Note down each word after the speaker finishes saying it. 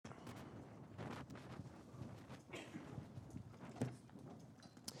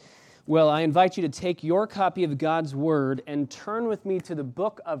Well, I invite you to take your copy of God's Word and turn with me to the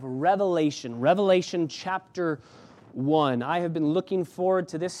book of Revelation, Revelation chapter 1. I have been looking forward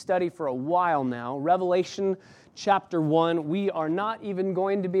to this study for a while now. Revelation chapter 1. We are not even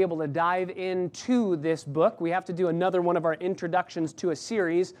going to be able to dive into this book. We have to do another one of our introductions to a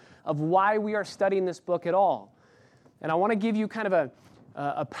series of why we are studying this book at all. And I want to give you kind of a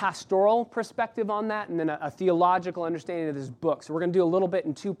pastoral perspective on that and then a theological understanding of this book. So we're going to do a little bit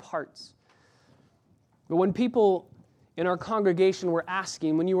in two parts. But when people in our congregation were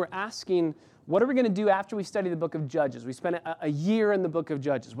asking, when you were asking, what are we going to do after we study the book of Judges? We spent a year in the book of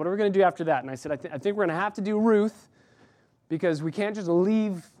Judges. What are we going to do after that? And I said, I think we're going to have to do Ruth because we can't just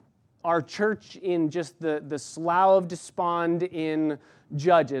leave our church in just the slough of despond in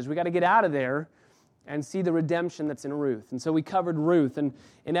Judges. We got to get out of there and see the redemption that's in Ruth. And so we covered Ruth, and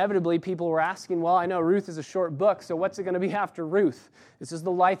inevitably people were asking, well, I know Ruth is a short book, so what's it going to be after Ruth? This is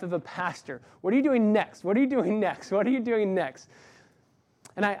the life of a pastor. What are you doing next? What are you doing next? What are you doing next?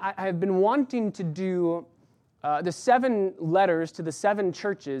 And I have been wanting to do the 7 letters to the 7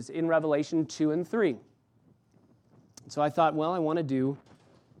 churches in Revelation 2 and 3. So I thought, well, I want to do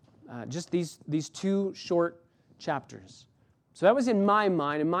just these 2 short chapters. So that was in my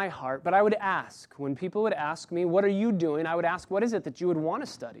mind, in my heart, but I would ask, when people would ask me, what are you doing? I would ask, what is it that you would want to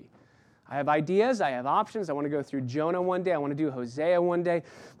study? I have ideas, I have options. I want to go through Jonah one day. I want to do Hosea one day.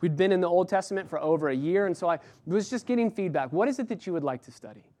 We'd been in the Old Testament for over a year, and so I was just getting feedback. What is it that you would like to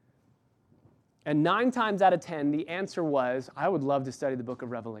study? And 9 times out of 10, the answer was, I would love to study the book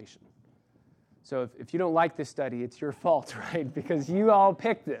of Revelation. So if you don't like this study, it's your fault, right? Because you all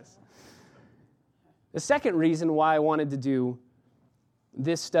picked this. The second reason why I wanted to do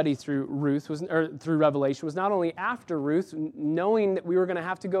this study through through Revelation was not only after Ruth, knowing that we were going to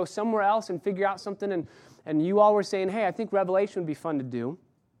have to go somewhere else and figure out something, and you all were saying, hey, I think Revelation would be fun to do.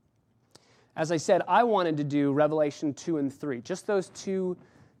 As I said, I wanted to do Revelation 2 and 3, just those 2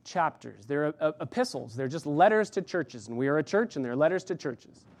 chapters. They're epistles. They're just letters to churches, and we are a church, and they're letters to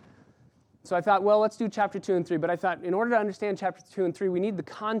churches. So I thought, well, let's do chapter 2 and 3. But I thought, in order to understand chapter 2 and 3, we need the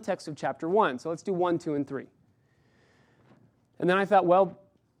context of chapter 1. So let's do 1, 2, and 3. And then I thought, well,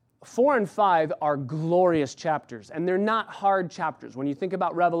 4 and 5 are glorious chapters, and they're not hard chapters. When you think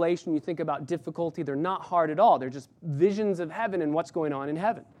about Revelation, you think about difficulty. They're not hard at all. They're just visions of heaven and what's going on in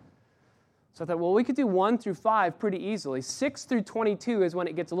heaven. So I thought, well, we could do 1 through 5 pretty easily. 6 through 22 is when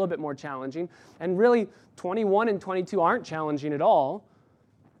it gets a little bit more challenging. And really, 21 and 22 aren't challenging at all.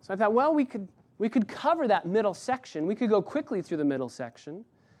 So I thought, well, we could cover that middle section. We could go quickly through the middle section.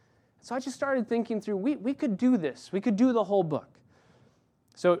 So I just started thinking through, we could do this. We could do the whole book.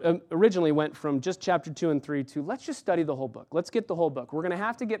 So originally went from just chapter 2 and 3 to let's just study the whole book. Let's get the whole book. We're going to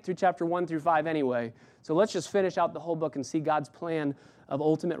have to get through chapter 1 through 5 anyway. So let's just finish out the whole book and see God's plan of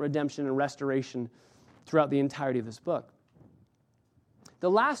ultimate redemption and restoration throughout the entirety of this book. The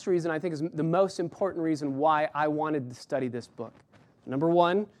last reason I think is the most important reason why I wanted to study this book. Number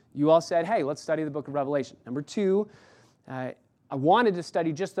 1, you all said, hey, let's study the book of Revelation. Number 2, I wanted to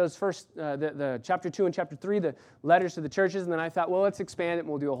study just those first, the chapter 2 and chapter 3, the letters to the churches, and then I thought, well, let's expand it and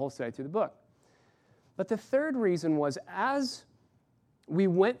we'll do a whole study through the book. But the third reason was, as we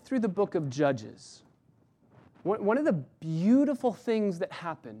went through the book of Judges, one of the beautiful things that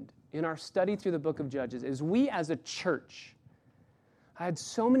happened in our study through the book of Judges is we as a church, I had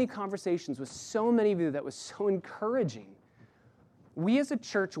so many conversations with so many of you that was so encouraging. We as a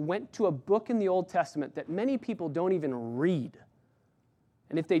church went to a book in the Old Testament that many people don't even read.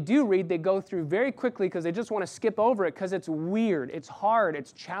 And if they do read, they go through very quickly because they just want to skip over it because it's weird, it's hard,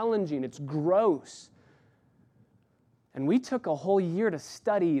 it's challenging, it's gross. And we took a whole year to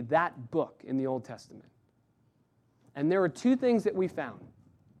study that book in the Old Testament. And there were 2 things that we found.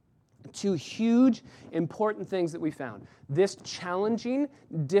 2 huge, important things that we found. This challenging,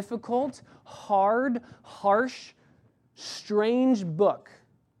 difficult, hard, harsh, strange book,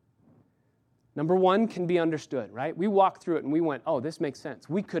 number 1, can be understood, right? We walked through it and we went, oh, this makes sense.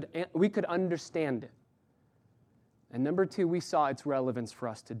 We could understand it. And number 2, we saw its relevance for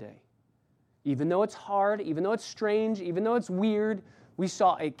us today. Even though it's hard, even though it's strange, even though it's weird, we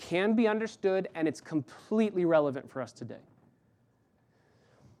saw it can be understood and it's completely relevant for us today.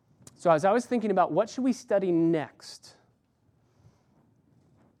 So as I was thinking about what should we study next,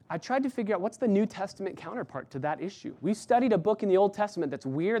 I tried to figure out what's the New Testament counterpart to that issue. We studied a book in the Old Testament that's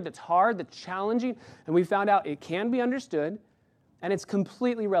weird, that's hard, that's challenging, and we found out it can be understood, and it's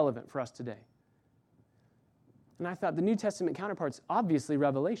completely relevant for us today. And I thought the New Testament counterpart's obviously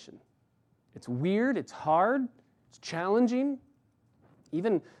Revelation. It's weird, it's hard, it's challenging.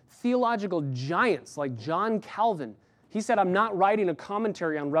 Even theological giants like John Calvin He said, I'm not writing a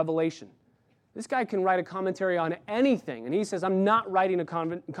commentary on Revelation. This guy can write a commentary on anything. And he says, I'm not writing a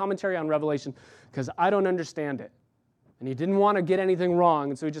commentary on Revelation because I don't understand it. And he didn't want to get anything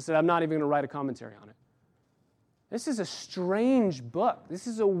wrong, and so he just said, I'm not even going to write a commentary on it. This is a strange book. This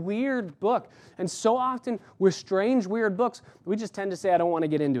is a weird book. And so often with strange, weird books, we just tend to say, I don't want to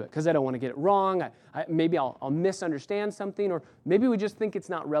get into it because I don't want to get it wrong. Maybe I'll misunderstand something, or maybe we just think it's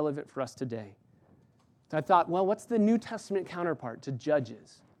not relevant for us today. So I thought, well, what's the New Testament counterpart to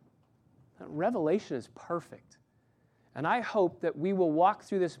Judges? Revelation is perfect. And I hope that we will walk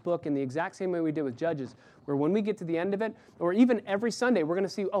through this book in the exact same way we did with Judges, where when we get to the end of it, or even every Sunday, we're going to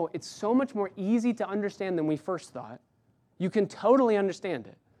see, oh, it's so much more easy to understand than we first thought. You can totally understand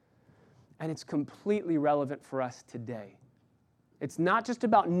it. And it's completely relevant for us today. It's not just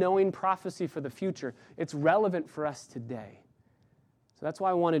about knowing prophecy for the future. It's relevant for us today. So that's why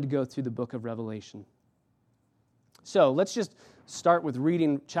I wanted to go through the book of Revelation. So let's just start with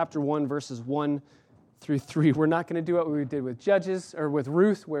reading chapter 1, verses 1 through 3. We're not going to do what we did with Judges or with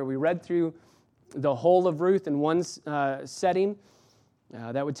Ruth, where we read through the whole of Ruth in one setting.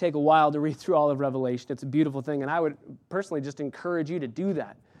 That would take a while to read through all of Revelation. It's a beautiful thing, and I would personally just encourage you to do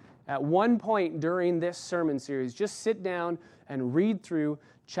that. At one point during this sermon series, just sit down and read through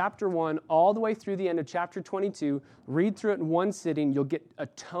chapter 1 all the way through the end of chapter 22. Read through it in one sitting. You'll get a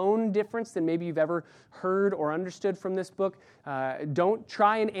tone difference than maybe you've ever heard or understood from this book. Don't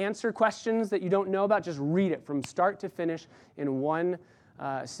try and answer questions that you don't know about. Just read it from start to finish in one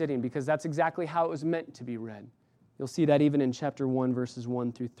sitting, because that's exactly how it was meant to be read. You'll see that even in chapter 1, verses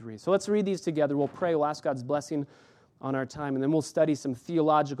 1 through 3. So let's read these together. We'll pray. We'll ask God's blessing on our time, and then we'll study some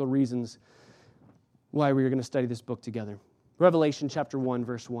theological reasons why we are going to study this book together. Revelation chapter 1,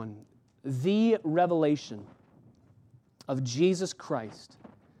 verse 1. The revelation of Jesus Christ,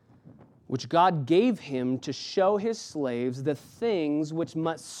 which God gave him to show his slaves the things which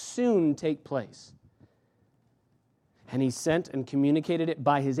must soon take place. And he sent and communicated it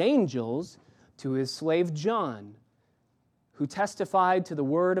by his angels to his slave John, who testified to the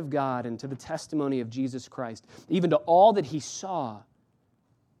word of God and to the testimony of Jesus Christ, even to all that he saw.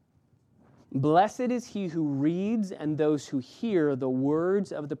 Blessed is he who reads and those who hear the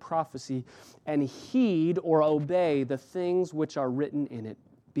words of the prophecy and heed or obey the things which are written in it,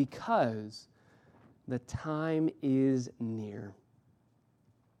 because the time is near.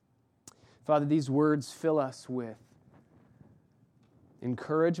 Father, these words fill us with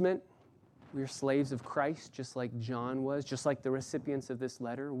encouragement. We are slaves of Christ, just like John was, just like the recipients of this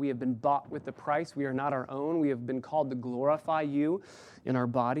letter. We have been bought with a price. We are not our own. We have been called to glorify you in our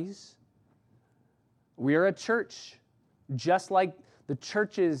bodies. We are a church, just like the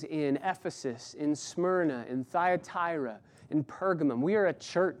churches in Ephesus, in Smyrna, in Thyatira, in Pergamum. We are a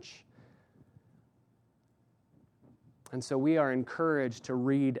church. And so we are encouraged to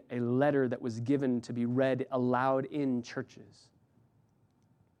read a letter that was given to be read aloud in churches.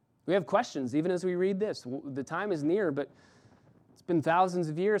 We have questions even as we read this. The time is near, but it's been thousands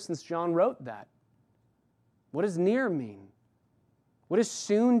of years since John wrote that. What does near mean? What does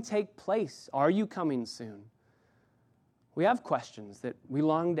soon take place? Are you coming soon? We have questions that we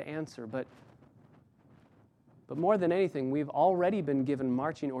long to answer, but more than anything, we've already been given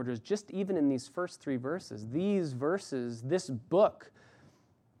marching orders, just even in these first 3 verses. These verses, this book,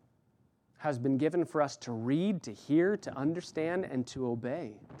 has been given for us to read, to hear, to understand, and to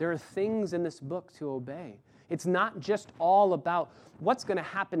obey. There are things in this book to obey. It's not just all about what's going to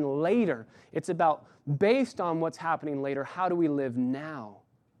happen later. It's about, based on what's happening later, how do we live now?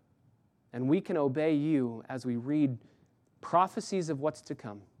 And we can obey you as we read prophecies of what's to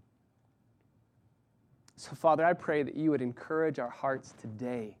come. So, Father, I pray that you would encourage our hearts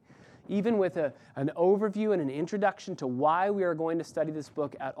today, even with an overview and an introduction to why we are going to study this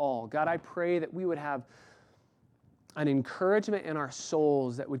book at all. God, I pray that we would have an encouragement in our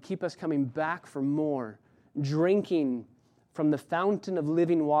souls that would keep us coming back for more, drinking from the fountain of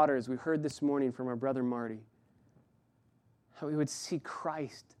living waters we heard this morning from our brother Marty. How we would see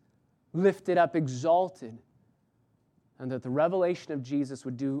Christ lifted up, exalted, and that the revelation of Jesus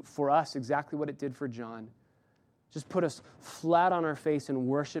would do for us exactly what it did for John. Just put us flat on our face and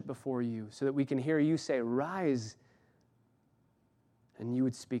worship before you so that we can hear you say, "Rise," and you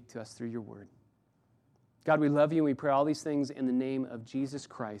would speak to us through your word. God, we love you, and we pray all these things in the name of Jesus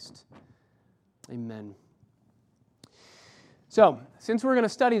Christ. Amen. So, since we're going to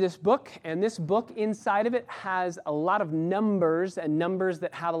study this book, and this book inside of it has a lot of numbers, and numbers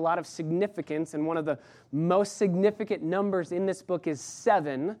that have a lot of significance, and one of the most significant numbers in this book is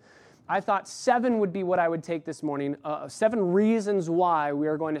 7. I thought 7 would be what I would take this morning. 7 reasons why we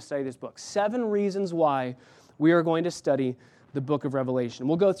are going to study this book. 7 reasons why we are going to study the book of Revelation.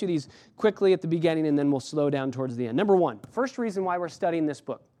 We'll go through these quickly at the beginning, and then we'll slow down towards the end. Number one, first reason why we're studying this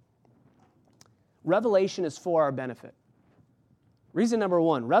book. Revelation is for our benefit. Reason number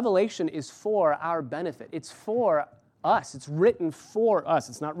one, Revelation is for our benefit. It's for us. It's written for us.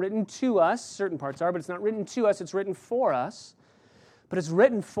 It's not written to us. Certain parts are, but it's not written to us. It's written for us. But it's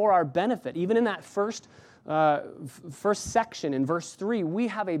written for our benefit. Even in that first section in verse 3, we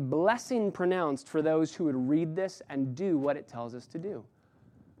have a blessing pronounced for those who would read this and do what it tells us to do.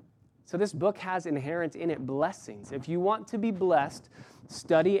 So this book has inherent in it blessings. If you want to be blessed,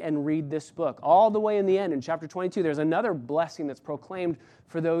 study and read this book. All the way in the end, in chapter 22, there's another blessing that's proclaimed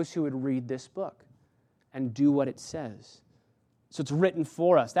for those who would read this book and do what it says. So it's written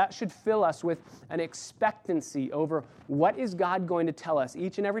for us. That should fill us with an expectancy over what is God going to tell us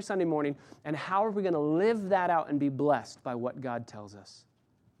each and every Sunday morning, and how are we going to live that out and be blessed by what God tells us.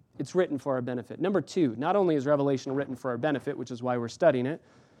 It's written for our benefit. Number two, not only is Revelation written for our benefit, which is why we're studying it,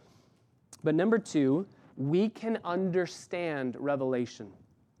 but number two, we can understand Revelation.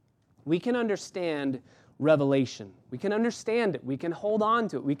 We can understand Revelation. We can understand it. We can hold on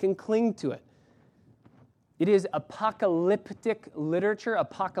to it. We can cling to it. It is apocalyptic literature.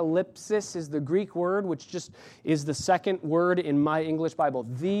 Apocalypsis is the Greek word, which just is the second word in my English Bible.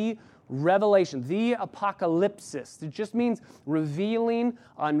 The revelation, the apocalypsis. It just means revealing,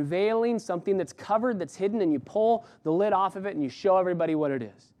 unveiling something that's covered, that's hidden, and you pull the lid off of it and you show everybody what it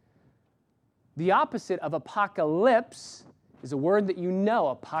is. The opposite of apocalypse is a word that you know,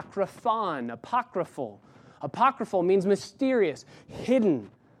 apocryphon, apocryphal. Apocryphal means mysterious, hidden,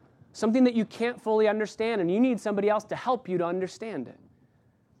 something that you can't fully understand, and you need somebody else to help you to understand it.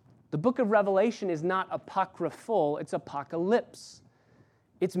 The book of Revelation is not apocryphal, it's apocalypse.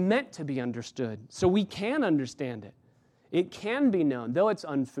 It's meant to be understood, so we can understand it. It can be known, though it's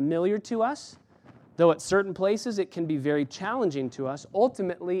unfamiliar to us. Though at certain places it can be very challenging to us,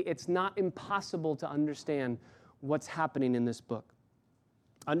 ultimately it's not impossible to understand what's happening in this book.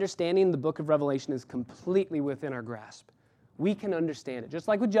 Understanding the book of Revelation is completely within our grasp. We can understand it. Just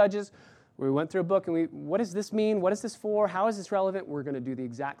like with Judges, where we went through a book and what does this mean? What is this for? How is this relevant? We're going to do the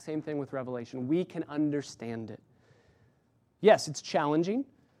exact same thing with Revelation. We can understand it. Yes, it's challenging.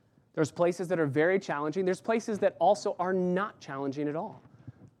 There's places that are very challenging. There's places that also are not challenging at all.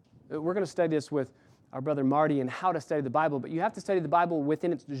 We're going to study this with our brother Marty and how to study the Bible, but you have to study the Bible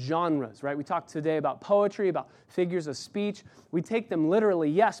within its genres, right? We talked today about poetry, about figures of speech. We take them literally,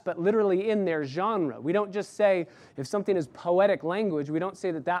 yes, but literally in their genre. We don't just say, if something is poetic language, we don't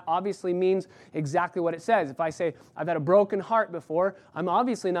say that that obviously means exactly what it says. If I say, I've had a broken heart before, I'm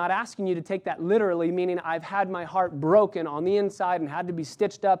obviously not asking you to take that literally, meaning I've had my heart broken on the inside and had to be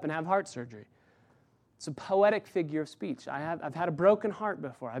stitched up and have heart surgery. It's a poetic figure of speech. I've had a broken heart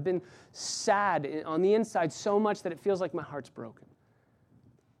before. I've been sad on the inside so much that it feels like my heart's broken.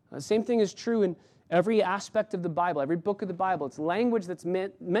 The same thing is true in every aspect of the Bible, every book of the Bible. It's language that's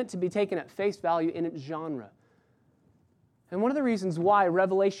meant to be taken at face value in its genre. And one of the reasons why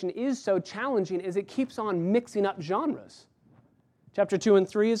Revelation is so challenging is it keeps on mixing up genres. Chapter 2 and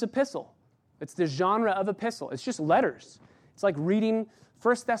 3 is epistle. It's the genre of epistle. It's just letters. It's like reading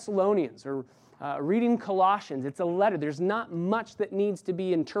 1 Thessalonians or reading Colossians. It's a letter. There's not much that needs to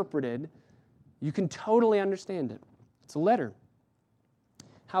be interpreted. You can totally understand it. It's a letter.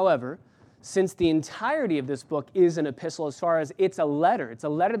 However, since the entirety of this book is an epistle as far as it's a letter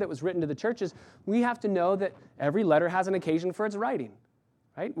that was written to the churches, we have to know that every letter has an occasion for its writing.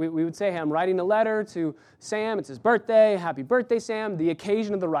 Right? We would say, hey, I'm writing a letter to Sam. It's his birthday. Happy birthday, Sam. The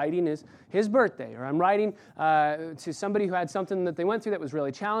occasion of the writing is his birthday. Or I'm writing to somebody who had something that they went through that was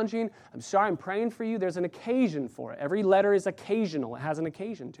really challenging. I'm sorry, I'm praying for you. There's an occasion for it. Every letter is occasional. It has an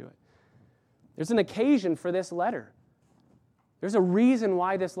occasion to it. There's an occasion for this letter. There's a reason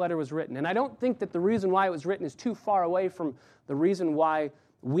why this letter was written. And I don't think that the reason why it was written is too far away from the reason why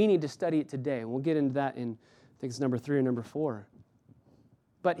we need to study it today. We'll get into that in, I think it's number 3 or number 4.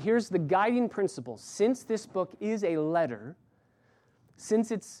 But here's the guiding principle. Since this book is a letter, since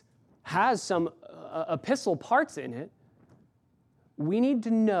it has some epistle parts in it, we need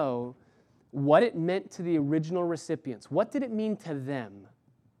to know what it meant to the original recipients. What did it mean to them?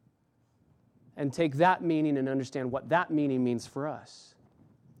 And take that meaning and understand what that meaning means for us.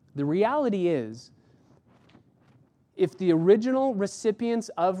 The reality is, if the original recipients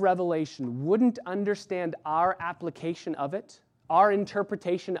of Revelation wouldn't understand our application of it, our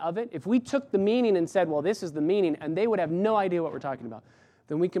interpretation of it, if we took the meaning and said, well, this is the meaning, and they would have no idea what we're talking about,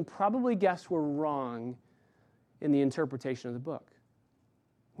 then we can probably guess we're wrong in the interpretation of the book.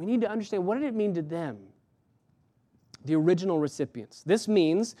 We need to understand, what did it mean to them? the original recipients. This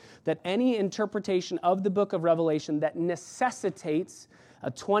means that any interpretation of the book of Revelation that necessitates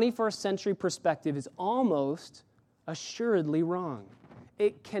a 21st century perspective is almost assuredly wrong.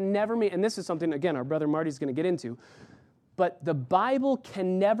 It can never mean, and this is something, again, our brother Marty's going to get into, but the Bible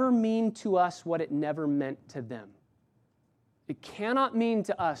can never mean to us what it never meant to them. It cannot mean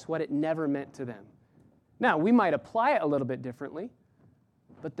to us what it never meant to them. Now, we might apply it a little bit differently,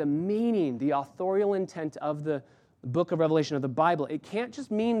 but the meaning, the authorial intent of the book of Revelation of the Bible, it can't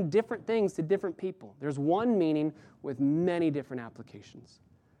just mean different things to different people. There's one meaning with many different applications.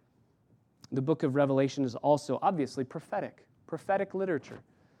 The book of Revelation is also obviously prophetic literature.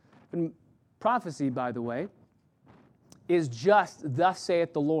 And prophecy, by the way, is just thus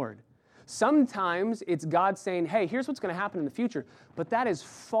saith the Lord. Sometimes it's God saying, hey, here's what's going to happen in the future, but that is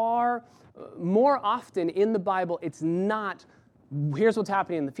far more often in the Bible, it's not, here's what's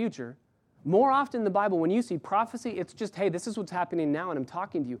happening in the future. More often in the Bible, when you see prophecy, it's just, hey, this is what's happening now, and I'm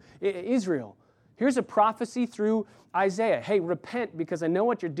talking to you. Israel, here's a prophecy through Isaiah. Hey, repent, because I know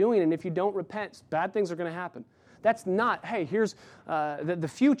what you're doing, and if you don't repent, bad things are going to happen. That's not, hey, here's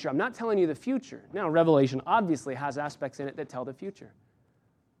the future. I'm not telling you the future. Now, Revelation obviously has aspects in it that tell the future.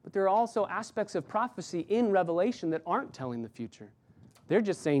 But there are also aspects of prophecy in Revelation that aren't telling the future. They're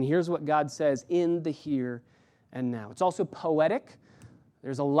just saying, here's what God says in the here and now. It's also poetic.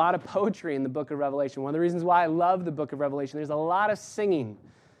 There's a lot of poetry in the book of Revelation. One of the reasons why I love the book of Revelation, there's a lot of singing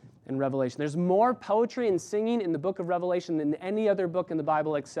in Revelation. There's more poetry and singing in the book of Revelation than any other book in the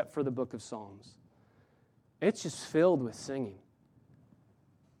Bible except for the book of Psalms. It's just filled with singing.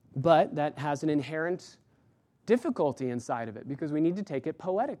 But that has an inherent difficulty inside of it because we need to take it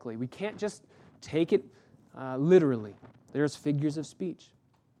poetically. We can't just take it literally. There's figures of speech.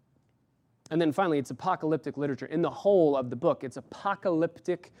 And then finally, it's apocalyptic literature. In the whole of the book, it's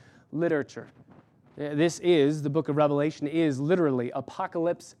apocalyptic literature. This is, the book of Revelation is literally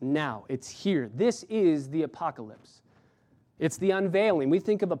apocalypse now. It's here. This is the apocalypse. It's the unveiling. We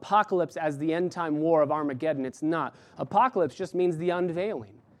think of apocalypse as the end-time war of Armageddon. It's not. Apocalypse just means the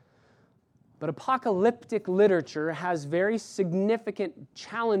unveiling. But apocalyptic literature has very significant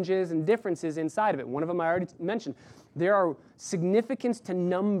challenges and differences inside of it. One of them I already mentioned. There are significance to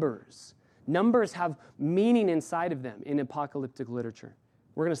numbers. Numbers have meaning inside of them in apocalyptic literature.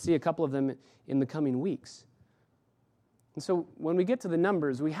 We're going to see a couple of them in the coming weeks. And so when we get to the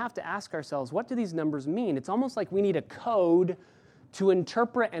numbers, we have to ask ourselves, what do these numbers mean? It's almost like we need a code to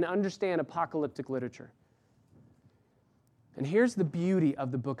interpret and understand apocalyptic literature. And here's the beauty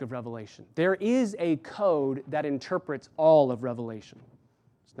of the book of Revelation. There is a code that interprets all of Revelation.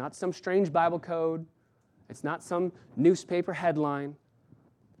 It's not some strange Bible code. It's not some newspaper headline.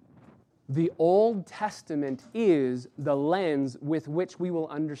 The Old Testament is the lens with which we will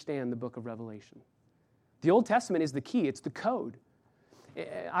understand the book of Revelation. The Old Testament is the key. It's the code.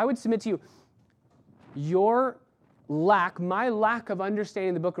 I would submit to you, my lack of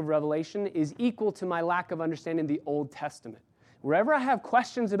understanding the book of Revelation is equal to my lack of understanding the Old Testament. Wherever I have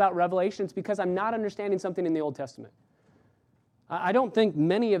questions about Revelation, it's because I'm not understanding something in the Old Testament. I don't think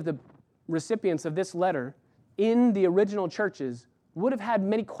many of the recipients of this letter in the original churches would have had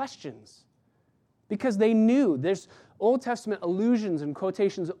many questions because they knew there's Old Testament allusions and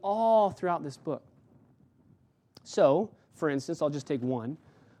quotations all throughout this book. So, for instance, I'll just take one.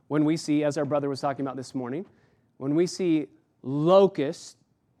 When we see, as our brother was talking about this morning, when we see locusts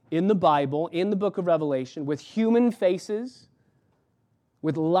in the Bible, in the book of Revelation, with human faces,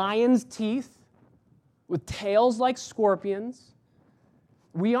 with lions' teeth, with tails like scorpions,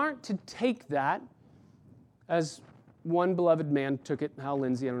 we aren't to take that as one beloved man took it, Hal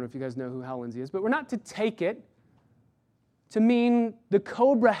Lindsey. I don't know if you guys know who Hal Lindsey is, but we're not to take it to mean the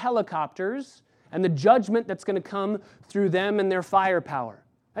Cobra helicopters and the judgment that's going to come through them and their firepower.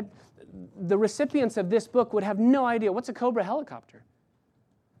 The recipients of this book would have no idea what's a Cobra helicopter.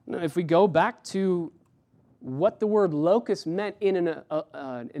 Now, if we go back to what the word locust meant in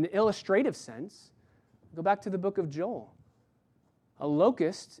an illustrative sense, go back to the book of Joel. A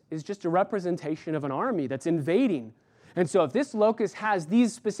locust is just a representation of an army that's invading. And so if this locust has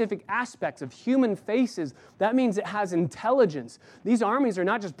these specific aspects of human faces, that means it has intelligence. These armies are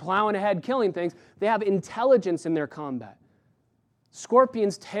not just plowing ahead, killing things. They have intelligence in their combat.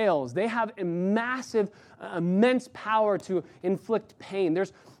 Scorpions' tails, they have a massive, immense power to inflict pain.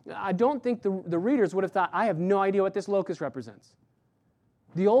 I don't think the readers would have thought, I have no idea what this locust represents.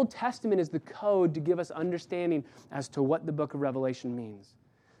 The Old Testament is the code to give us understanding as to what the book of Revelation means.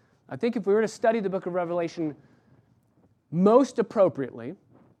 I think if we were to study the book of Revelation most appropriately,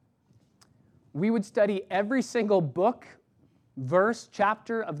 we would study every single book verse,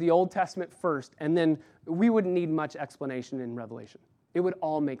 chapter of the Old Testament first, and then we wouldn't need much explanation in Revelation. It would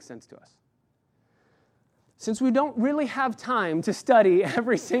all make sense to us. Since we don't really have time to study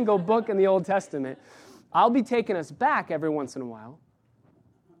every single book in the Old Testament, I'll be taking us back every once in a while.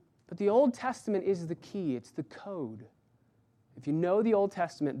 But the Old Testament is the key. It's the code. If you know the Old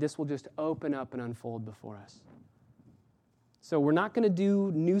Testament, this will just open up and unfold before us. So we're not going to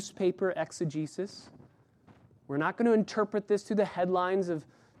do newspaper exegesis. We're not going to interpret this through the headlines of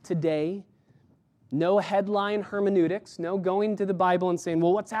today. No headline hermeneutics. No going to the Bible and saying,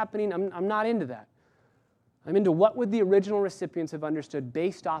 well, what's happening? I'm not into that. I'm into what would the original recipients have understood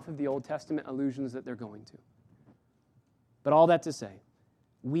based off of the Old Testament allusions that they're going to. But all that to say,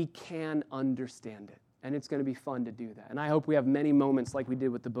 we can understand it. And it's going to be fun to do that. And I hope we have many moments like we did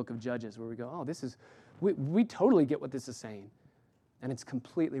with the book of Judges where we go, oh, this is, we totally get what this is saying. And it's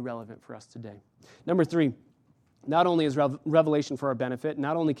completely relevant for us today. Number 3, not only is Revelation for our benefit,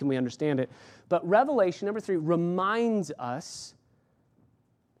 not only can we understand it, but Revelation, number 3, reminds us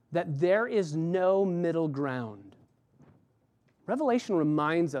that there is no middle ground. Revelation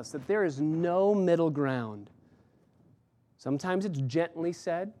reminds us that there is no middle ground. Sometimes it's gently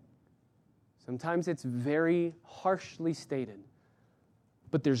said. Sometimes it's very harshly stated.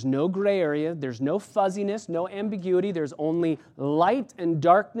 But there's no gray area, there's no fuzziness, no ambiguity, there's only light and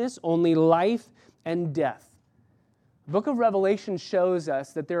darkness, only life and death. The book of Revelation shows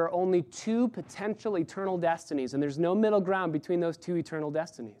us that there are only 2 potential eternal destinies, and there's no middle ground between those 2 eternal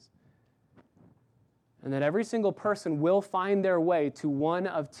destinies. And that every single person will find their way to one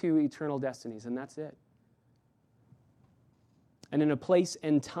of 2 eternal destinies, and that's it. And in a place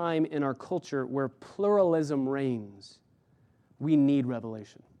and time in our culture where pluralism reigns, we need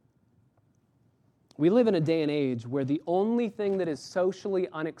revelation. We live in a day and age where the only thing that is socially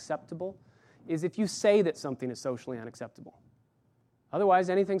unacceptable is if you say that something is socially unacceptable. Otherwise,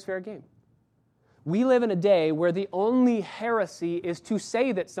 anything's fair game. We live in a day where the only heresy is to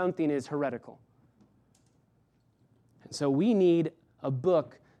say that something is heretical. And so we need a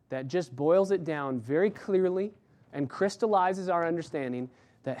book that just boils it down very clearly and crystallizes our understanding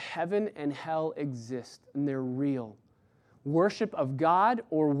that heaven and hell exist and they're real. Worship of God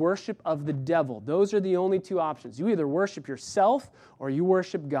or worship of the devil. Those are the only 2 options. You either worship yourself or you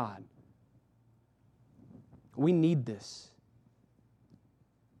worship God. We need this.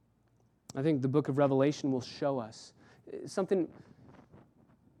 I think the book of Revelation will show us something.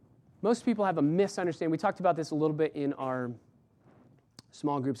 Most people have a misunderstanding. We talked about this a little bit in our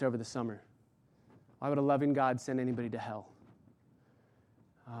small groups over the summer. Why would a loving God send anybody to hell?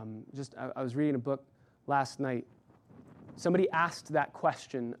 I was reading a book last night. Somebody asked that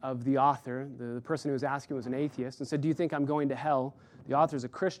question of the author. The person who was asking was an atheist and said, do you think I'm going to hell? The author's a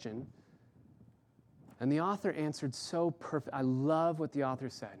Christian. And the author answered so perfect. I love what the author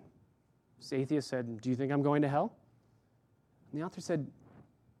said. This atheist said, do you think I'm going to hell? And the author said,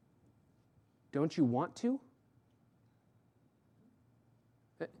 don't you want to?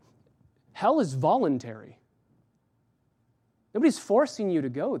 Hell is voluntary. Nobody's forcing you to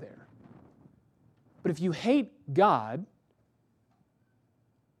go there. But if you hate God,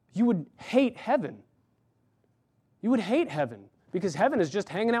 you would hate heaven. You would hate heaven because heaven is just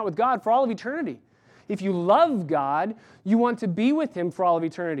hanging out with God for all of eternity. If you love God, you want to be with Him for all of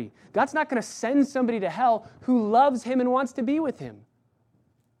eternity. God's not going to send somebody to hell who loves Him and wants to be with Him.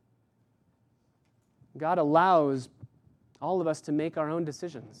 God allows all of us to make our own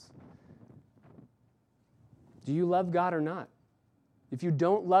decisions. Do you love God or not? If you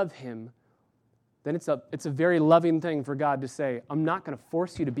don't love Him, then it's a very loving thing for God to say, I'm not going to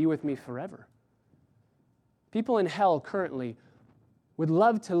force you to be with me forever. People in hell currently would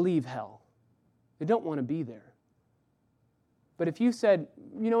love to leave hell. They don't want to be there. But if you said,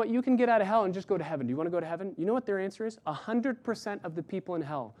 you know what, you can get out of hell and just go to heaven. Do you want to go to heaven? You know what their answer is? 100% of the people in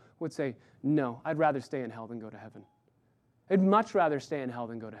hell would say, no, I'd rather stay in hell than go to heaven. I'd much rather stay in hell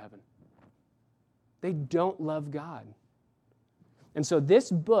than go to heaven. They don't love God. And so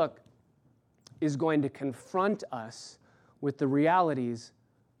this book is going to confront us with the realities.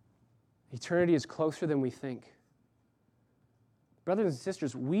 Eternity is closer than we think. Brothers and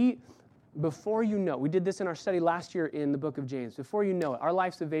sisters, before you know, we did this in our study last year in the book of James. Before you know it, our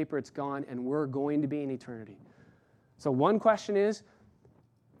life's a vapor, it's gone, and we're going to be in eternity. So one question is,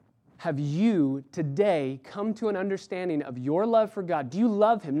 have you today come to an understanding of your love for God? Do you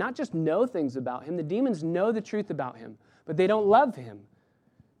love Him? Not just know things about Him. The demons know the truth about Him, but they don't love Him.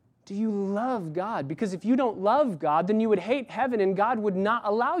 Do you love God? Because if you don't love God, then you would hate heaven and God would not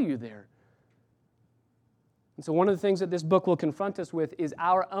allow you there. And so one of the things that this book will confront us with is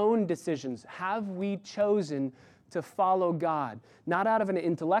our own decisions. Have we chosen to follow God, not out of an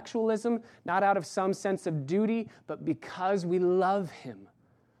intellectualism, not out of some sense of duty, but because we love Him.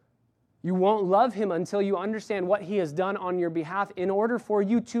 You won't love Him until you understand what He has done on your behalf in order for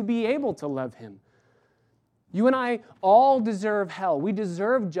you to be able to love Him. You and I all deserve hell. We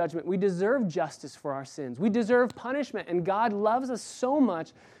deserve judgment. We deserve justice for our sins. We deserve punishment. And God loves us so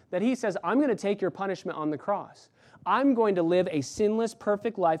much that He says, I'm going to take your punishment on the cross. I'm going to live a sinless,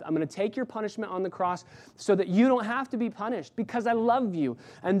 perfect life. I'm going to take your punishment on the cross so that you don't have to be punished because I love you.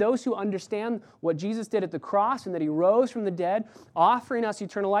 And those who understand what Jesus did at the cross and that He rose from the dead, offering us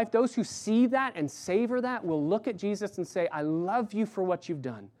eternal life, those who see that and savor that will look at Jesus and say, I love you for what you've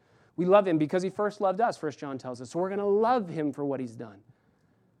done. We love Him because He first loved us, 1 John tells us. So we're going to love Him for what He's done.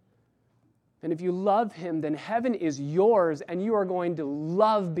 And if you love Him, then heaven is yours and you are going to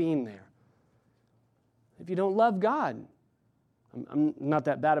love being there. If you don't love God, I'm not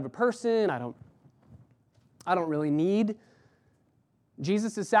that bad of a person. I don't really need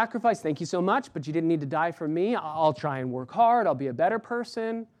Jesus' sacrifice. Thank you so much, but you didn't need to die for me. I'll try and work hard. I'll be a better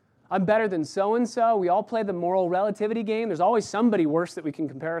person. I'm better than so-and-so. We all play the moral relativity game. There's always somebody worse that we can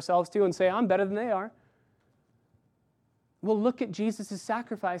compare ourselves to and say, I'm better than they are. We'll look at Jesus'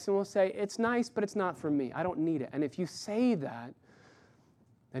 sacrifice and we'll say, it's nice, but it's not for me. I don't need it. And if you say that,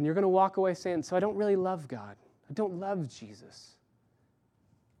 then you're going to walk away saying, so I don't really love God. I don't love Jesus.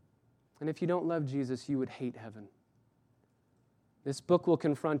 And if you don't love Jesus, you would hate heaven. This book will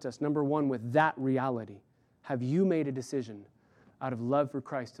confront us, number one, with that reality. Have you made a decision out of love for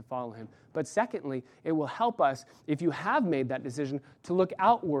Christ to follow Him? But secondly, it will help us, if you have made that decision, to look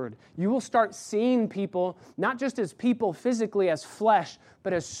outward. You will start seeing people, not just as people physically, as flesh,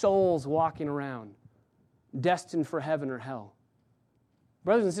 but as souls walking around, destined for heaven or hell.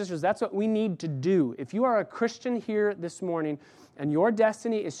 Brothers and sisters, that's what we need to do. If you are a Christian here this morning and your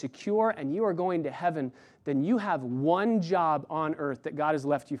destiny is secure and you are going to heaven, then you have one job on earth that God has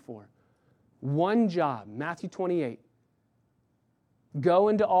left you for. One job, Matthew 28. Go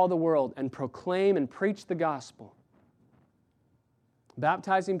into all the world and proclaim and preach the gospel,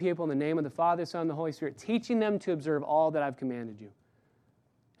 baptizing people in the name of the Father, Son, and the Holy Spirit, teaching them to observe all that I've commanded you.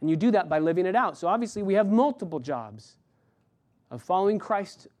 And you do that by living it out. So obviously we have multiple jobs of following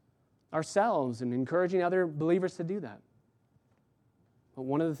Christ ourselves and encouraging other believers to do that. But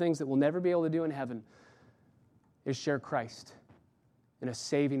one of the things that we'll never be able to do in heaven is share Christ in a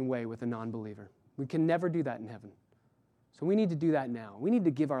saving way with a non-believer. We can never do that in heaven. So we need to do that now. We need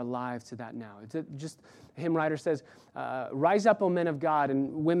to give our lives to that now. It's just, a hymn writer says, rise up, O men of God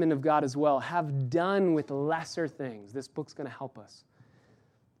and women of God as well. Have done with lesser things. This book's going to help us.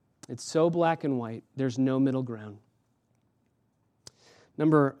 It's so black and white. There's no middle ground.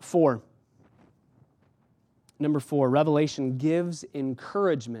 Number four, Revelation gives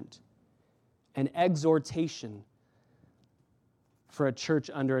encouragement and exhortation for a church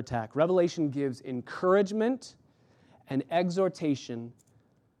under attack. Revelation gives encouragement and exhortation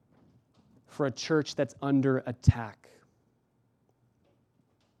for a church that's under attack.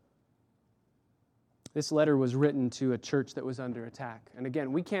 This letter was written to a church that was under attack. And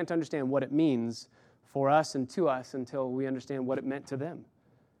again, we can't understand what it means for us and to us until we understand what it meant to them.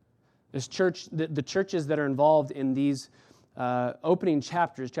 This church, the churches that are involved in these opening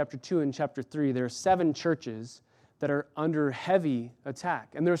chapters, chapter 2 and chapter 3, there are 7 churches that are under heavy attack.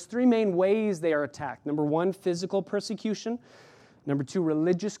 And there's 3 main ways they are attacked. Number 1, physical persecution. Number 2,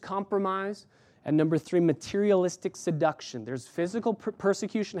 religious compromise. And number 3, materialistic seduction. There's physical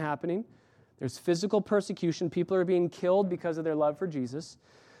persecution happening. There's physical persecution. People are being killed because of their love for Jesus.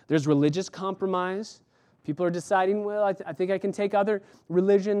 There's religious compromise. People are deciding, well, I think I can take other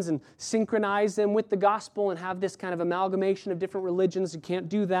religions and synchronize them with the gospel and have this kind of amalgamation of different religions. You can't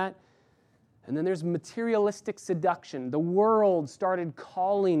do that. And then there's materialistic seduction. The world started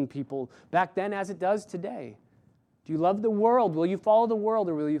calling people back then as it does today. Do you love the world? Will you follow the world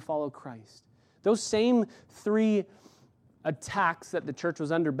or will you follow Christ? Those same 3 attacks that the church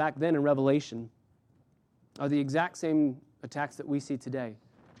was under back then in Revelation are the exact same attacks that we see today.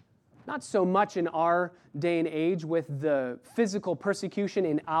 Not so much in our day and age with the physical persecution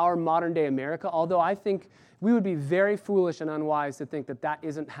in our modern day America, although I think we would be very foolish and unwise to think that that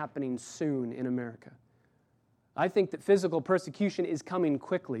isn't happening soon in America. I think that physical persecution is coming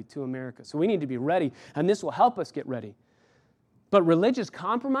quickly to America, so we need to be ready, and this will help us get ready. But religious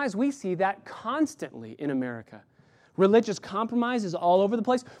compromise, we see that constantly in America. Religious compromise is all over the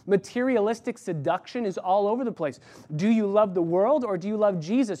place. Materialistic seduction is all over the place. Do you love the world or do you love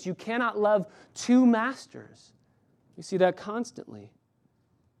Jesus? You cannot love 2 masters. You see that constantly.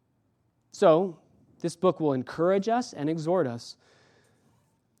 So, this book will encourage us and exhort us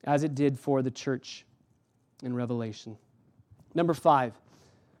as it did for the church in Revelation. Number 5,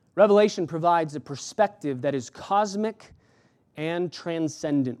 Revelation provides a perspective that is cosmic and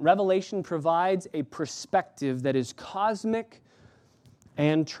transcendent. Revelation provides a perspective that is cosmic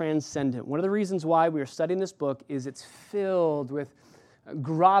and transcendent. One of the reasons why we are studying this book is it's filled with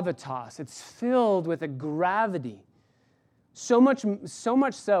gravitas. It's filled with a gravity. So much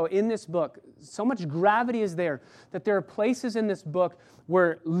so in this book, so much gravity is there that there are places in this book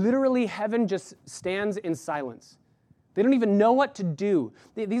where literally heaven just stands in silence. They don't even know what to do.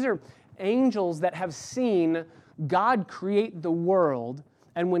 These are angels that have seen God create the world,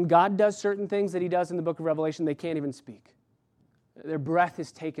 and when God does certain things that he does in the book of Revelation, they can't even speak. Their breath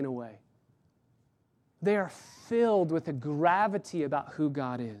is taken away. They are filled with a gravity about who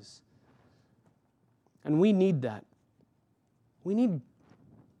God is. And we need that. We need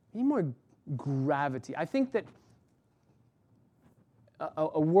more gravity. I think that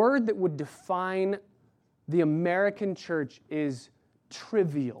a word that would define the American church is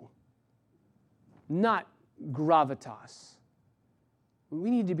trivial, not gravitas. We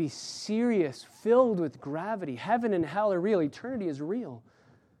need to be serious, filled with gravity. Heaven and hell are real. Eternity is real.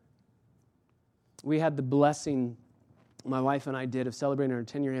 We had the blessing, my wife and I did, of celebrating our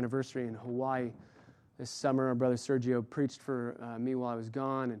 10-year anniversary in Hawaii this summer. Our brother Sergio preached for me while I was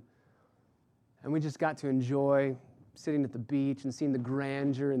gone, and we just got to enjoy sitting at the beach and seeing the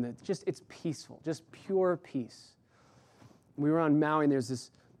grandeur, and it's peaceful, just pure peace. We were on Maui, and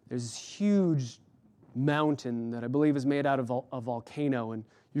there's this huge mountain that I believe is made out of a volcano, and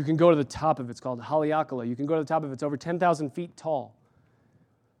you can go to the top of it. It's called Haleakala. You can go to the top of it. It's over 10,000 feet tall.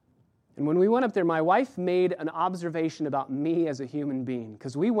 And when we went up there, my wife made an observation about me as a human being,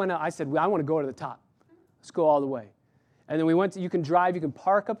 because we went up, I said, I want to go to the top. Let's go all the way. And then we went to, you can drive, you can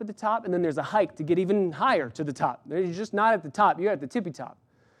park up at the top, and then there's a hike to get even higher to the top. You're just not at the top, you're at the tippy top.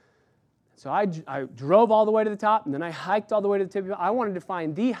 So I drove all the way to the top, and then I hiked all the way to the tippy top. I wanted to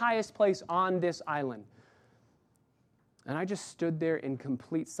find the highest place on this island. And I just stood there in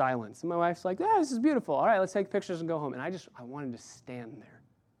complete silence. And my wife's like, this is beautiful. All right, let's take pictures and go home. And I wanted to stand there.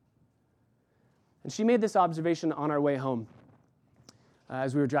 And she made this observation on our way home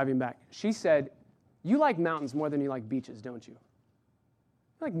as we were driving back. She said, you like mountains more than you like beaches, don't you?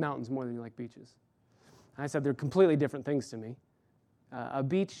 You like mountains more than you like beaches. And I said, they're completely different things to me. A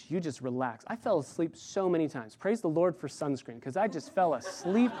beach, you just relax. I fell asleep so many times. Praise the Lord for sunscreen, because I just fell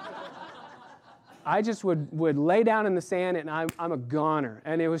asleep. I just would lay down in the sand, and I'm a goner.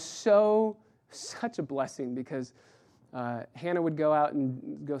 And it was such a blessing, because Hannah would go out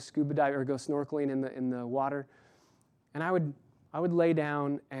and go scuba diving or go snorkeling in the water, and I would lay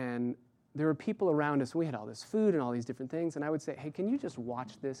down, and there were people around us. We had all this food and all these different things, and I would say, hey, can you just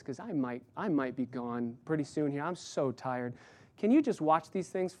watch this? Because I might be gone pretty soon here. I'm so tired. Can you just watch these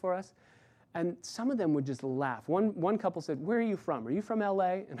things for us? And some of them would just laugh. One couple said, where are you from? Are you from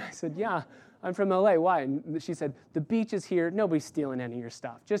L.A.? And I said, yeah, I'm from L.A. Why? And she said, the beach is here. Nobody's stealing any of your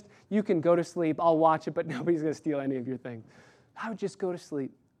stuff. Just, you can go to sleep. I'll watch it, but nobody's going to steal any of your things. I would just go to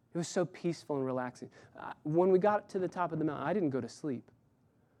sleep. It was so peaceful and relaxing. When we got to the top of the mountain, I didn't go to sleep.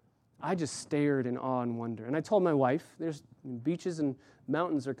 I just stared in awe and wonder. And I told my wife, beaches and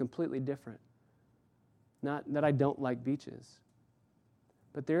mountains are completely different. Not that I don't like beaches.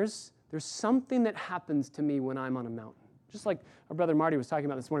 But there's something that happens to me when I'm on a mountain. Just like our brother Marty was talking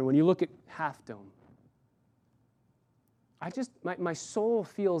about this morning, when you look at Half Dome, my soul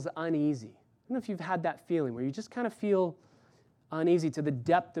feels uneasy. I don't know if you've had that feeling where you just kind of feel uneasy to the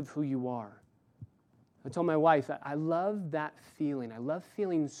depth of who you are. I told my wife, I love that feeling. I love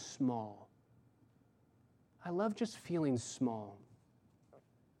feeling small. I love just feeling small.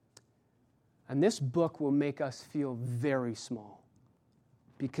 And this book will make us feel very small,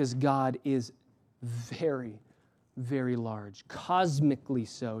 because God is very, very large, cosmically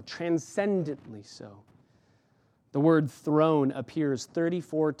so, transcendently so. The word throne appears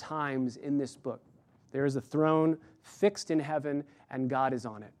 34 times in this book. There is a throne fixed in heaven, and God is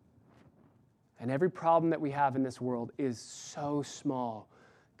on it. And every problem that we have in this world is so small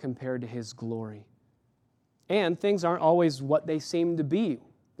compared to His glory. And things aren't always what they seem to be.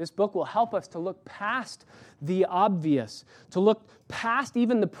 This book will help us to look past the obvious, to look past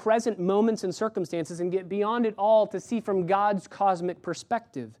even the present moments and circumstances and get beyond it all to see from God's cosmic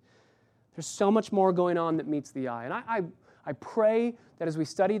perspective. There's so much more going on that meets the eye. And I pray that as we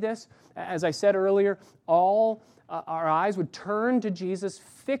study this, as I said earlier, all our eyes would turn to Jesus,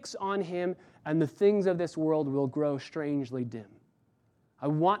 fix on Him, and the things of this world will grow strangely dim. I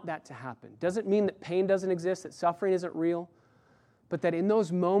want that to happen. Doesn't mean that pain doesn't exist, that suffering isn't real, but that in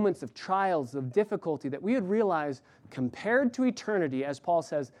those moments of trials, of difficulty, that we would realize, compared to eternity, as Paul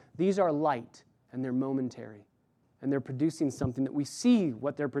says, these are light, and they're momentary. And they're producing something that we see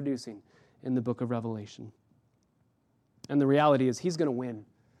what they're producing in the book of Revelation. And the reality is he's going to win.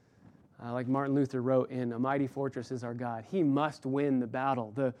 Like Martin Luther wrote in A Mighty Fortress is Our God. He must win the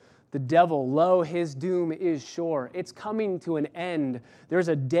battle. The devil, lo, his doom is sure. It's coming to an end. There's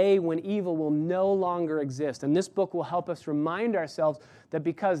a day when evil will no longer exist. And this book will help us remind ourselves that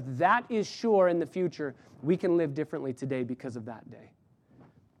because that is sure in the future, we can live differently today because of that day.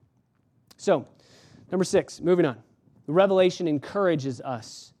 So, number 6, moving on. Revelation encourages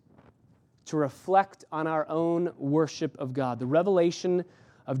us to reflect on our own worship of God. The revelation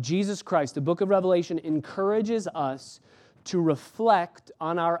of Jesus Christ, the book of Revelation, encourages us to reflect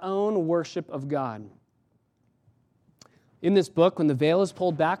on our own worship of God. In this book, when the veil is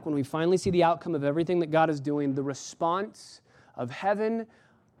pulled back, when we finally see the outcome of everything that God is doing, the response of heaven,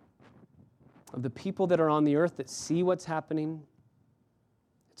 of the people that are on the earth that see what's happening,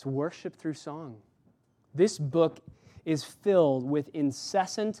 it's worship through song. This book is filled with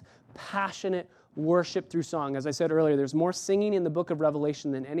incessant, passionate worship through song. As I said earlier, there's more singing in the book of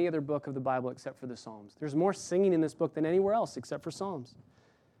Revelation than any other book of the Bible except for the Psalms. There's more singing in this book than anywhere else except for Psalms.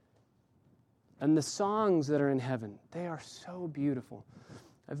 And the songs that are in heaven, they are so beautiful.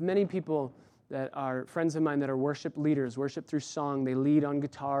 I have many people that are friends of mine that are worship leaders, worship through song. They lead on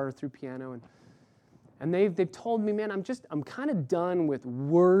guitar or through piano. And they've told me, man, I'm kind of done with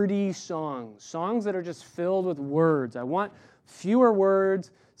wordy songs that are just filled with words. I want fewer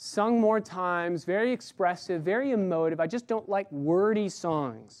words, sung more times, very expressive, very emotive. I just don't like wordy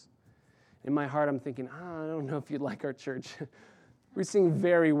songs. In my heart, I'm thinking, I don't know if you'd like our church. We sing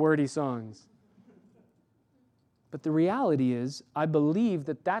very wordy songs. But the reality is, I believe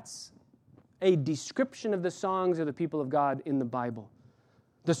that that's a description of the songs of the people of God in the Bible.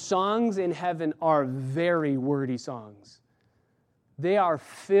 The songs in heaven are very wordy songs. They are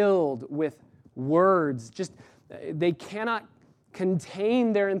filled with words. They cannot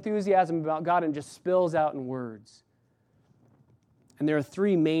contain their enthusiasm about God and just spills out in words. And there are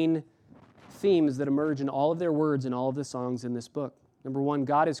 3 main themes that emerge in all of their words and all of the songs in this book. Number 1,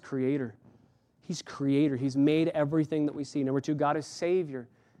 God is creator. He's creator. He's made everything that we see. Number 2, God is savior.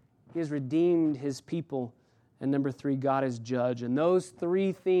 He has redeemed his people. And number 3, God is judge. And those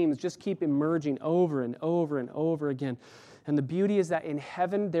 3 themes just keep emerging over and over and over again. And the beauty is that in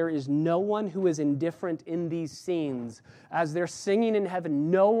heaven, there is no one who is indifferent in these scenes. As they're singing in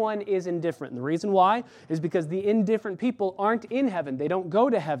heaven, no one is indifferent. And the reason why is because the indifferent people aren't in heaven. They don't go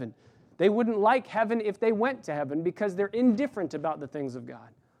to heaven. They wouldn't like heaven if they went to heaven because they're indifferent about the things of God.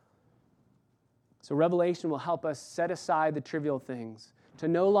 So Revelation will help us set aside the trivial things, to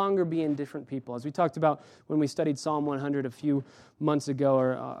no longer be indifferent people. As we talked about when we studied Psalm 100 a few months ago,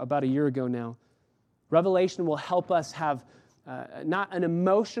 or about a year ago now, Revelation will help us have not an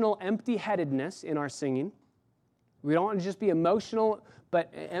emotional empty-headedness in our singing. We don't want to just be emotional,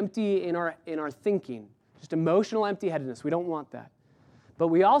 but empty in our thinking. Just emotional empty-headedness. We don't want that. But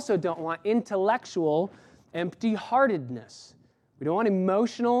we also don't want intellectual empty-heartedness. We don't want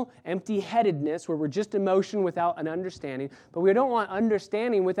emotional empty-headedness where we're just emotion without an understanding, but we don't want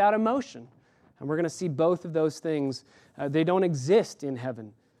understanding without emotion. And we're going to see both of those things. They don't exist in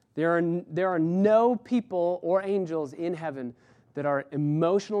heaven. There are no people or angels in heaven that are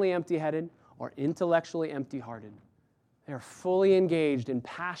emotionally empty-headed or intellectually empty-hearted. They are fully engaged in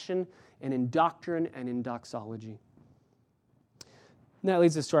passion and in doctrine and in doxology. And that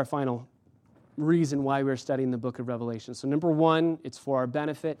leads us to our final reason why we're studying the book of Revelation. So number 1, it's for our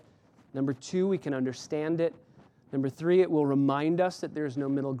benefit. Number 2, we can understand it. Number 3, it will remind us that there's no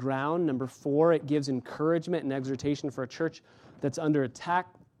middle ground. Number 4, it gives encouragement and exhortation for a church that's under attack.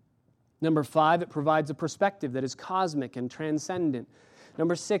 Number 5, it provides a perspective that is cosmic and transcendent.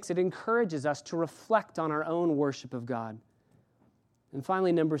 Number 6, it encourages us to reflect on our own worship of God. And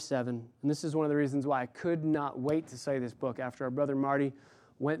finally, number 7, and this is one of the reasons why I could not wait to study this book after our brother Marty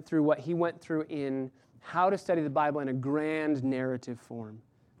went through what he went through in how to study the Bible in a grand narrative form.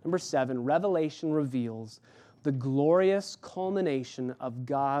 Number 7, Revelation reveals the glorious culmination of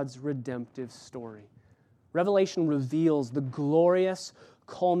God's redemptive story. Revelation reveals the glorious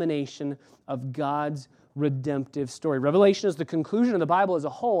culmination of God's redemptive story. Revelation is the conclusion of the Bible as a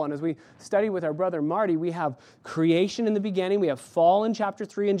whole, and as we study with our brother Marty, we have creation in the beginning, we have fall in chapter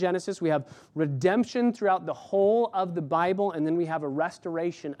 3 in Genesis, we have redemption throughout the whole of the Bible, and then we have a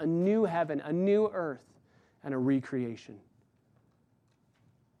restoration, a new heaven, a new earth, and a recreation.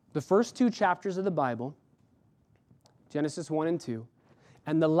 The first 2 chapters of the Bible, Genesis 1 and 2,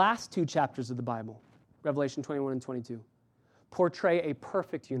 and the last 2 chapters of the Bible, Revelation 21 and 22, portray a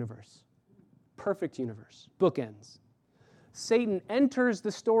perfect universe. Perfect universe. Bookends. Satan enters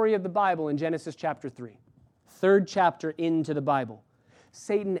the story of the Bible in Genesis chapter 3, third chapter into the Bible.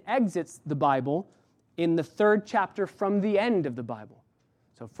 Satan exits the Bible in the third chapter from the end of the Bible.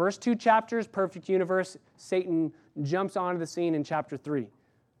 So first two chapters, perfect universe, Satan jumps onto the scene in chapter 3.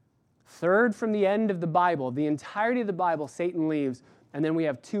 Third from the end of the Bible, the entirety of the Bible, Satan leaves, and then we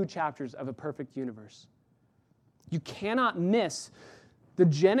have 2 chapters of a perfect universe. You cannot miss the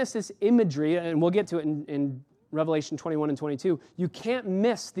Genesis imagery, and we'll get to it in Revelation 21 and 22. You can't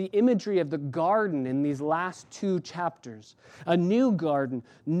miss the imagery of the garden in these last 2 chapters. A new garden,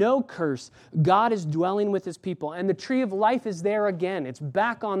 no curse. God is dwelling with his people, and the tree of life is there again. It's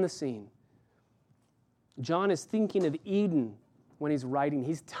back on the scene. John is thinking of Eden when he's writing.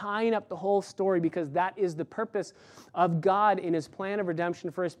 He's tying up the whole story because that is the purpose of God in his plan of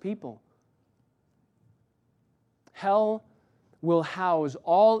redemption for his people. Hell will house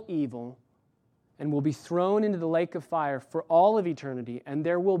all evil and will be thrown into the lake of fire for all of eternity, and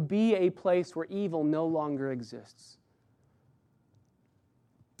there will be a place where evil no longer exists.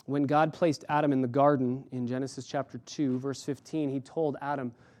 When God placed Adam in the garden in Genesis chapter 2, verse 15, he told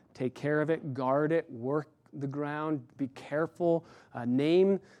Adam, take care of it, guard it, work the ground, be careful,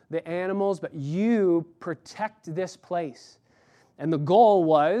 name the animals, but you protect this place. And the goal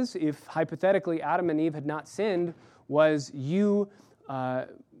was, if hypothetically Adam and Eve had not sinned, was you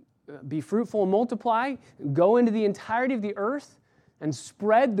be fruitful and multiply, go into the entirety of the earth, and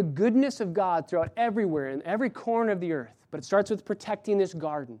spread the goodness of God throughout everywhere, in every corner of the earth. But it starts with protecting this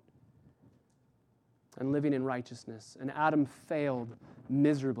garden and living in righteousness. And Adam failed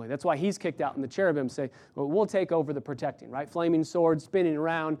miserably. That's why he's kicked out, and the cherubim say, well, we'll take over the protecting, right? Flaming sword spinning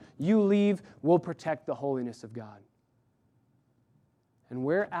around. You leave, we'll protect the holiness of God. And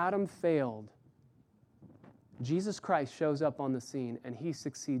where Adam failed, Jesus Christ shows up on the scene, and he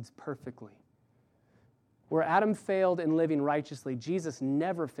succeeds perfectly. Where Adam failed in living righteously, Jesus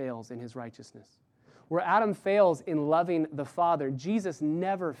never fails in his righteousness. Where Adam fails in loving the Father, Jesus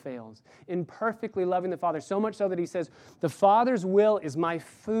never fails in perfectly loving the Father, so much so that he says, the Father's will is my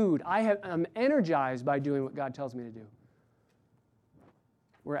food. I'm energized by doing what God tells me to do.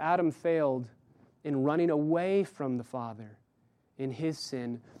 Where Adam failed in running away from the Father in his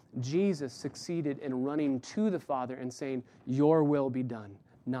sin, Jesus succeeded in running to the Father and saying, your will be done,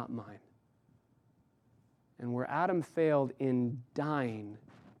 not mine. And where Adam failed in dying,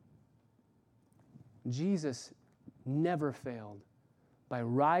 Jesus never failed by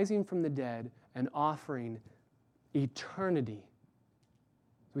rising from the dead and offering eternity.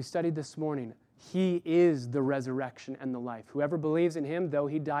 We studied this morning, he is the resurrection and the life. Whoever believes in him, though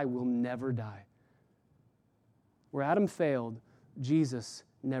he die, will never die. Where Adam failed, Jesus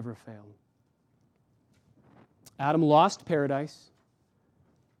never failed. Adam lost paradise.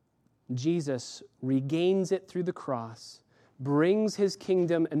 Jesus regains it through the cross, brings his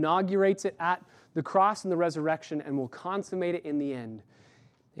kingdom, inaugurates it at the cross and the resurrection, and will consummate it in the end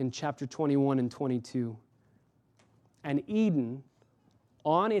in chapter 21 and 22. And Eden,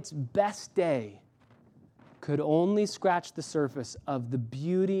 on its best day, could only scratch the surface of the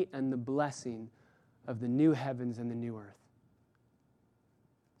beauty and the blessing of the new heavens and the new earth.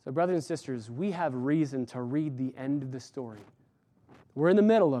 So, brothers and sisters, we have reason to read the end of the story. We're in the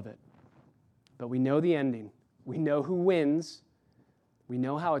middle of it, but we know the ending. We know who wins. We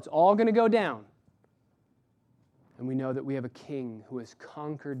know how it's all going to go down. And we know that we have a king who has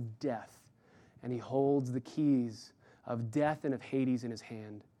conquered death, and he holds the keys of death and of Hades in his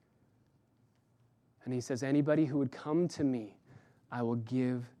hand. And he says, anybody who would come to me, I will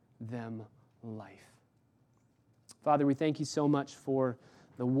give them life. Father, we thank you so much for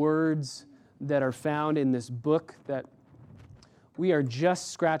the words that are found in this book, that we are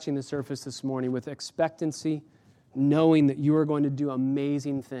just scratching the surface this morning with expectancy, knowing that you are going to do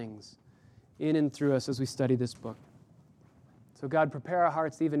amazing things in and through us as we study this book. So God, prepare our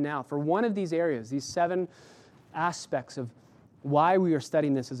hearts even now for one of these areas, these 7 aspects of why we are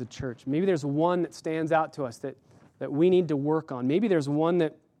studying this as a church. Maybe there's one that stands out to us that we need to work on. Maybe there's one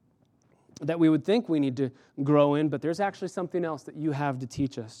that we would think we need to grow in, but there's actually something else that you have to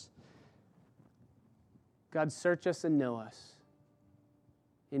teach us. God, search us and know us.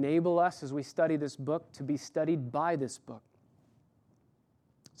 Enable us as we study this book to be studied by this book,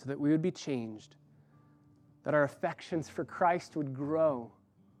 so that we would be changed, that our affections for Christ would grow,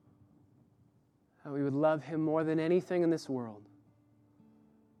 that we would love him more than anything in this world,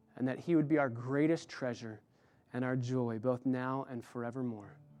 and that he would be our greatest treasure and our joy, both now and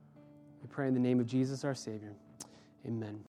forevermore. We pray in the name of Jesus, our Savior. Amen.